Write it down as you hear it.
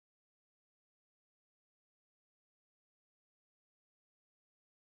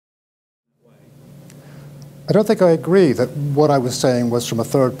I don't think I agree that what I was saying was from a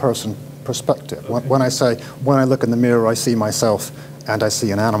third-person perspective. Okay. When I look in the mirror, I see myself and I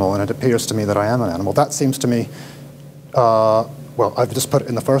see an animal, and it appears to me that I am an animal. That seems to me, well, I've just put it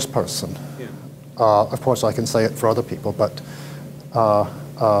in the first person. Yeah. Of course, I can say it for other people, but I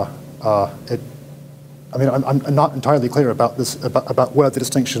mean, I'm not entirely clear about this, about where the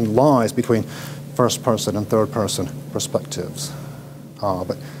distinction lies between first-person and third-person perspectives.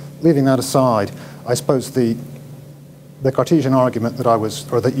 But leaving that aside, I suppose the Cartesian argument that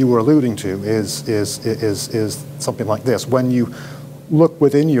that you were alluding to is something like this: when you look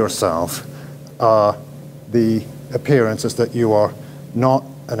within yourself, the appearance is that you are not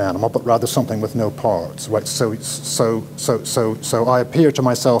an animal, but rather something with no parts, right? So I appear to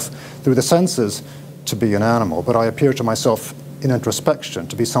myself through the senses to be an animal, but I appear to myself in introspection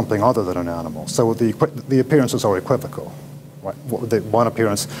to be something other than an animal. So the appearances are equivocal, right? The one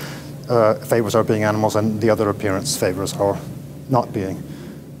appearance favors our being animals, and the other appearance favors our not being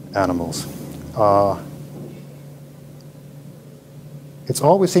animals. It's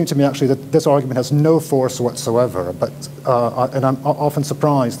always seemed to me, actually, that this argument has no force whatsoever, but, and I'm often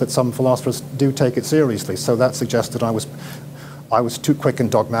surprised that some philosophers do take it seriously, so that suggests that I was too quick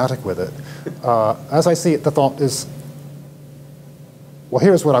and dogmatic with it. As I see it, the thought is, well,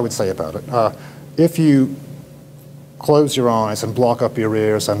 here's what I would say about it. If you close your eyes and block up your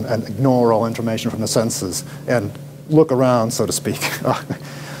ears and ignore all information from the senses and look around, so to speak,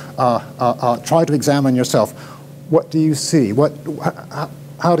 try to examine yourself. What do you see?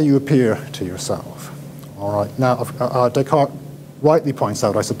 How do you appear to yourself? All right. Now, Descartes rightly points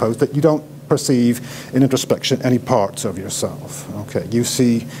out, I suppose, that you don't perceive in introspection any parts of yourself. Okay. You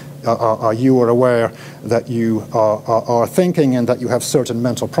see, you are aware that you are thinking and that you have certain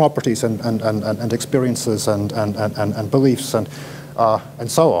mental properties and experiences and beliefs and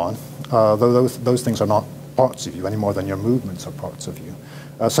so on. Though those things are not parts of you any more than your movements are parts of you.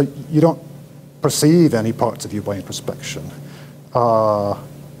 So you don't perceive any parts of you by introspection. But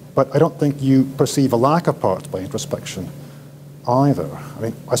I don't think you perceive a lack of parts by introspection either. I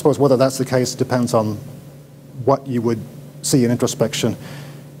mean, I suppose whether that's the case depends on what you would see in introspection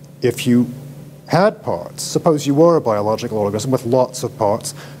if you had parts. Suppose you were a biological organism with lots of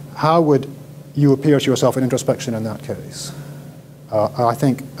parts. How would you appear to yourself in introspection in that case? I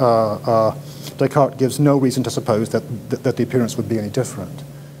think Descartes gives no reason to suppose that the appearance would be any different.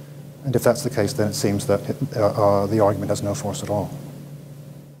 And if that's the case, then it seems that the argument has no force at all.